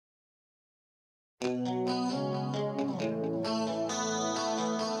Right,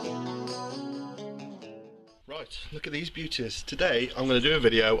 look at these beauties. Today I'm going to do a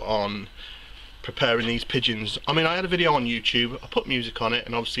video on preparing these pigeons. I mean, I had a video on YouTube, I put music on it,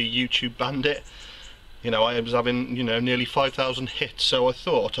 and obviously YouTube banned it. You know, I was having, you know, nearly 5,000 hits, so I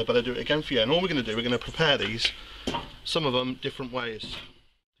thought I'd better do it again for you. And all we're going to do, we're going to prepare these, some of them different ways.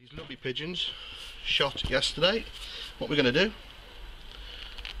 These lovely pigeons, shot yesterday. What we're going to do,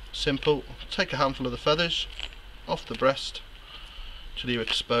 simple, take a handful of the feathers off the breast till you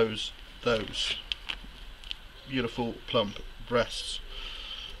expose those beautiful plump breasts.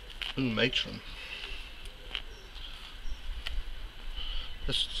 Ooh, matron.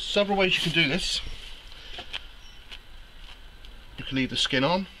 There's several ways you can do this. You can leave the skin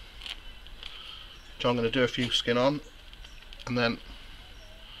on, which I'm going to do a few skin on, and then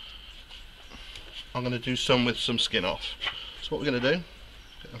I'm going to do some with some skin off. So what we're going to do,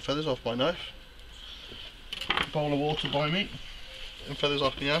 get them feathers off my knife, a bowl of water by me, get them feathers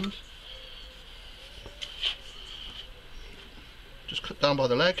off my hand, just cut down by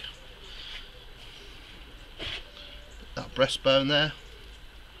the leg, that breastbone there,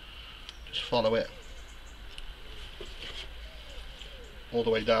 just follow it all the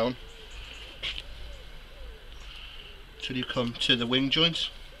way down till you come to the wing joints.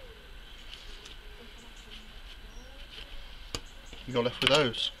 You're left with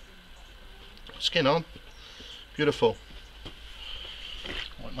those. Skin on. Beautiful.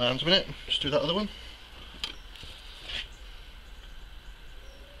 Wipe my hands a minute, just do that other one.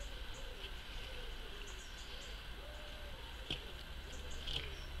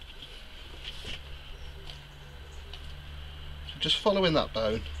 Just following that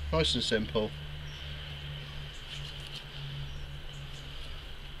bone, nice and simple.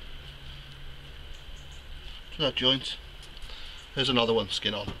 To that joint. There's another one,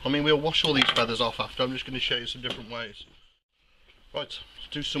 skin on. I mean, we'll wash all these feathers off after. I'm just going to show you some different ways. Right, let's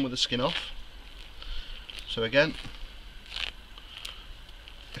do some with the skin off. So again,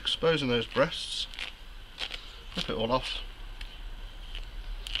 exposing those breasts. Rip it all off.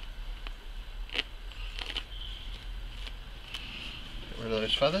 Rid of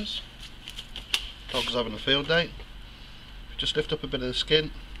those feathers. Dog's having a field day. Just lift up a bit of the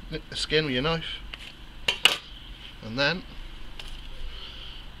skin, nick the skin with your knife, and then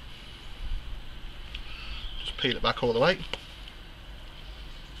just peel it back all the way.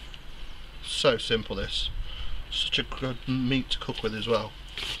 So simple this. Such a good meat to cook with as well.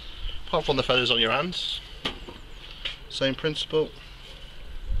 Apart from the feathers on your hands, same principle.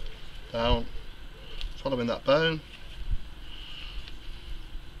 Down, following that bone.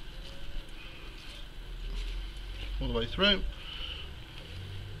 All the way through.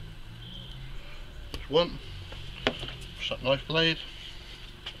 Just one. Push that knife blade.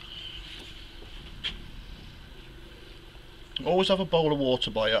 Always have a bowl of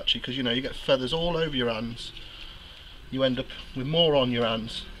water by you, actually, because you know you get feathers all over your hands. You end up with more on your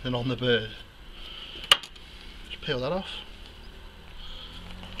hands than on the bird. Just peel that off.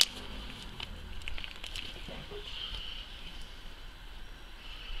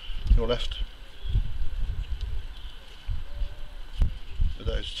 You're left with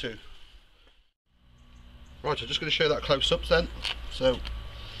those two. Right, I'm just going to show that close up then. So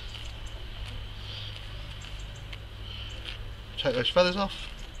take those feathers off.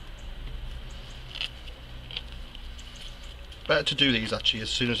 Better to do these actually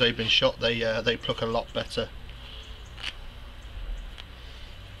as soon as they've been shot. They pluck a lot better.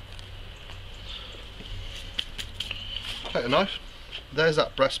 Take a knife. There's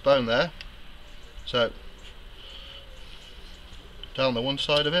that breastbone there. So down the one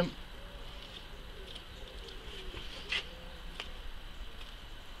side of him.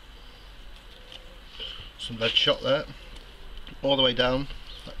 Some lead shot there. All the way down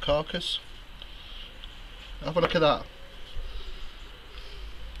that carcass. Have a look at that.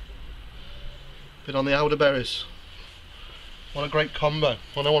 Been on the elderberries. What a great combo.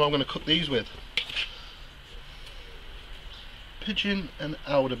 I know what I'm going to cook these with. Pigeon and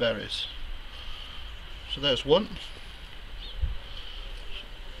elderberries. So there's one.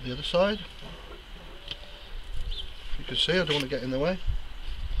 The other side. You can see I don't want to get in the way.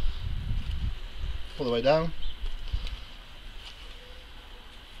 All the way down.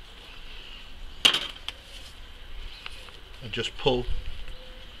 And just pull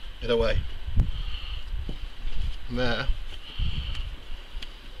it away. And there are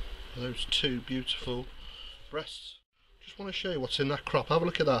those two beautiful breasts. Just want to show you what's in that crop. Have a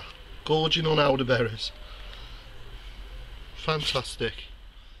look at that. Gorging on elderberries. Fantastic.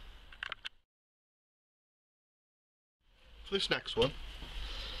 For this next one,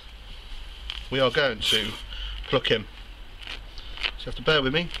 we are going to pluck him. So you have to bear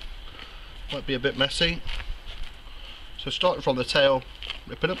with me, might be a bit messy. So starting from the tail,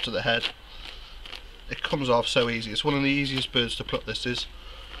 ripping up to the head, it comes off so easy. It's one of the easiest birds to pluck, this is,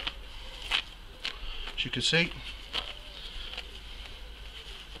 as you can see.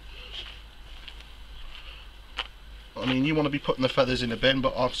 I mean, you want to be putting the feathers in a bin,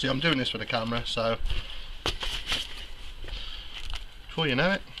 but obviously I'm doing this for the camera, so before you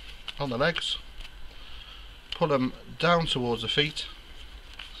know it, on the legs, pull them down towards the feet,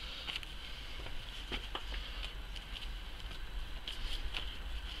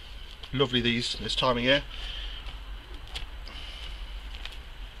 lovely this time of year.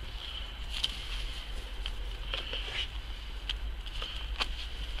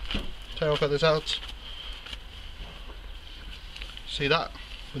 Tail feathers out. See that?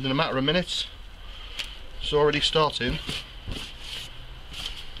 Within a matter of minutes, it's already starting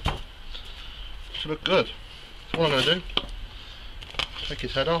to look good. So what I'm going to do, take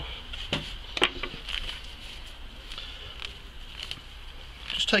his head off,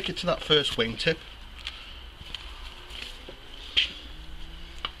 just take it to that first wing tip,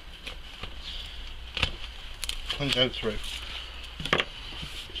 and go through.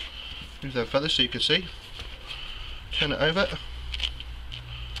 Move those feathers so you can see, turn it over,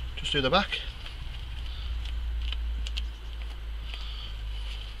 just do the back.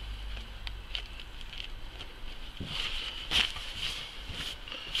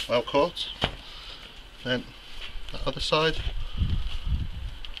 Well caught. Then that other side.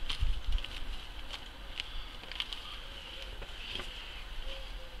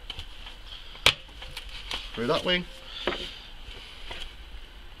 Through that wing.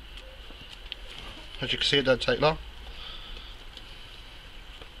 As you can see, it don't take long.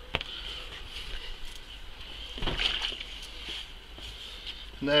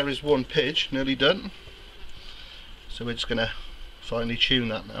 And there is one pidge nearly done. So we're just going to finally tune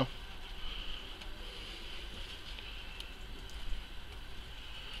that now.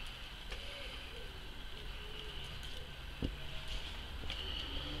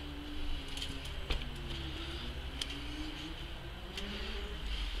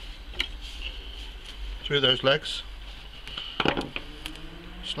 Through those legs,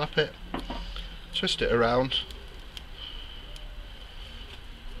 snap it, twist it around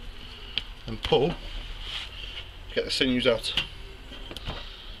and pull, get the sinews out.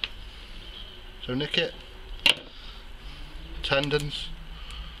 So nick it, tendons,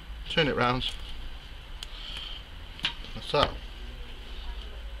 turn it round, that's that.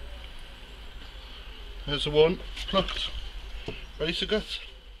 There's the one plucked, ready to gut.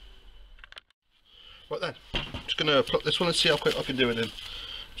 Right then, I'm just going to pluck this one and see how quick I can do it in. I'm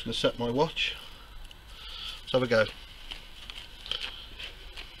just going to set my watch. Let's have a go.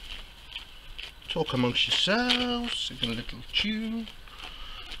 Talk amongst yourselves, sing a little tune.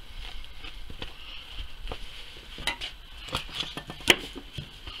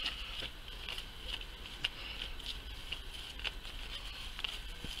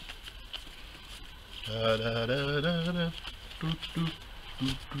 Da da da da da, doo doo doo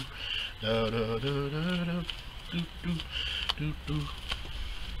doo. Da da da da da, doo doo doo doo.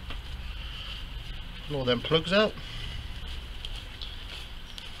 Pull all them plugs out.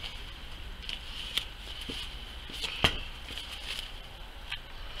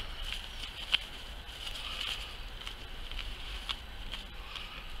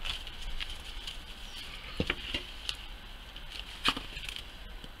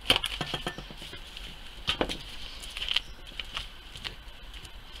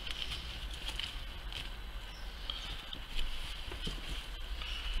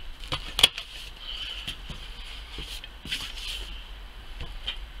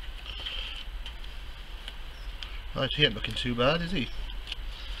 Right, he ain't looking too bad, is he?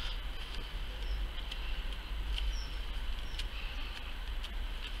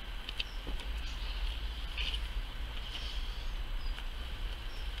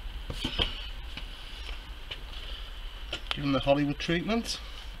 Give him the Hollywood treatment.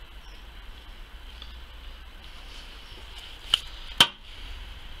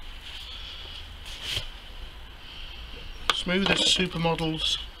 Smooth as a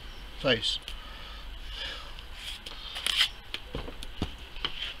supermodel's face.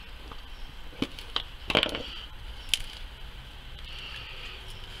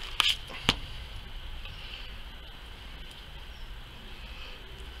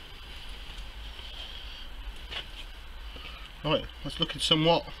 Right, that's looking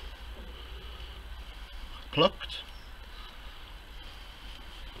somewhat plucked.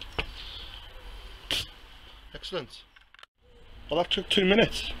 Excellent. Well, that took 2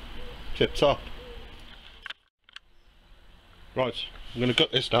 minutes. tip top. Right, I'm going to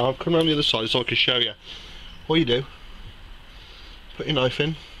gut this now. I'll come around the other side so I can show you. What you do, put your knife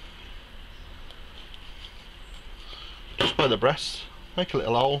in, just by the breast, make a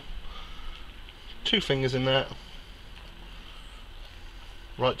little hole, 2 fingers in there,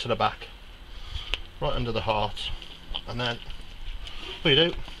 right to the back, right under the heart, and then what you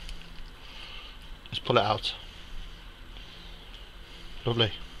do is pull it out.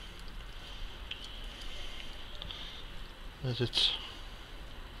 Lovely. There's its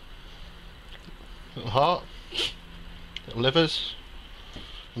little heart, little livers,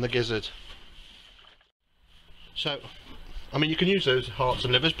 and the gizzard. So, I mean, you can use those hearts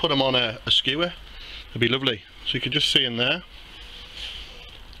and livers, put them on a skewer, it'd be lovely. So you can just see in there,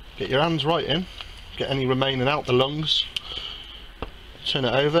 get your hands right in, get any remaining out, the lungs, turn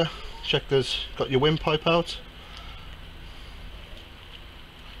it over, check there's got your windpipe out.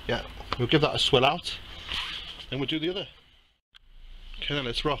 Yeah, we'll give that a swill out, then we'll do the other. Okay, then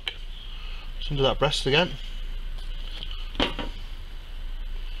let's rock. Just under that breast again.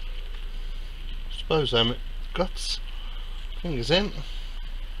 Suppose them guts, fingers in.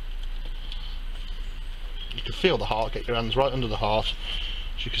 You can feel the heart, get your hands right under the heart,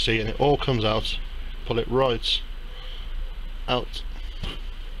 as you can see, and it all comes out. Pull it right out.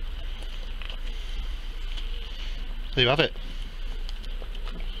 There you have it.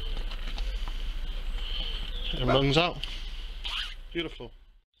 Take the lungs out. Beautiful.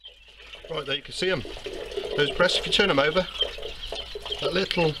 Right, there you can see them. Those breasts, if you turn them over, that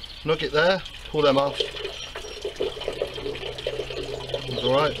little nugget there, pull them off. That's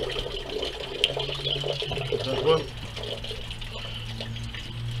alright. That one.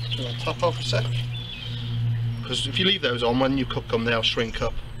 Turn that top off a sec. Because if you leave those on, when you cook them, they'll shrink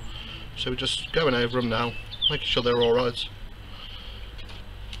up. So we're just going over them now, making sure they're alright.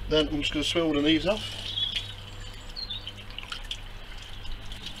 Then I'm just going to swivel the leaves off.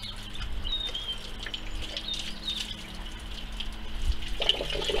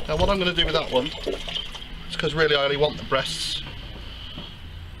 Now what I'm going to do with that one, is because really I only want the breasts.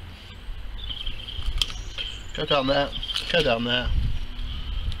 Go down there,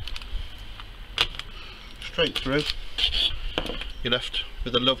 straight through. You're left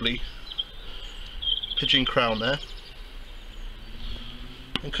with a lovely pigeon crown there.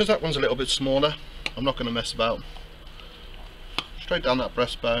 And because that one's a little bit smaller, I'm not going to mess about. Straight down that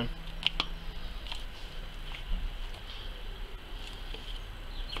breastbone.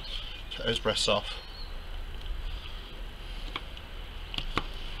 Take those breasts off.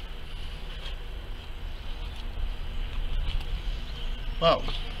 Well,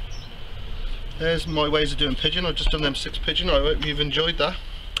 there's my ways of doing pigeon. I've just done them 6 pigeon. I hope you've enjoyed that.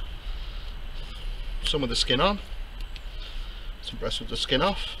 Some with the skin on, some breasts with the skin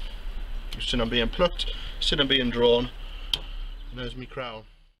off. You've seen them being plucked, seen them being drawn, and there's my crown.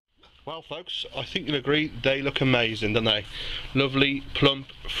 Well folks, I think you'll agree they look amazing, don't they? Lovely, plump,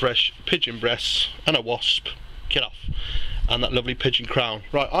 fresh pigeon breasts and a wasp, get off, and that lovely pigeon crown.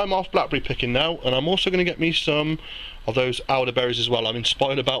 Right, I'm off blackberry picking now, and I'm also going to get me some of those elderberries as well. I'm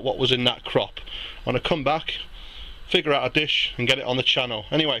inspired about what was in that crop. I'm going to come back, figure out a dish and get it on the channel.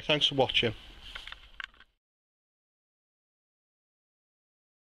 Anyway, thanks for watching.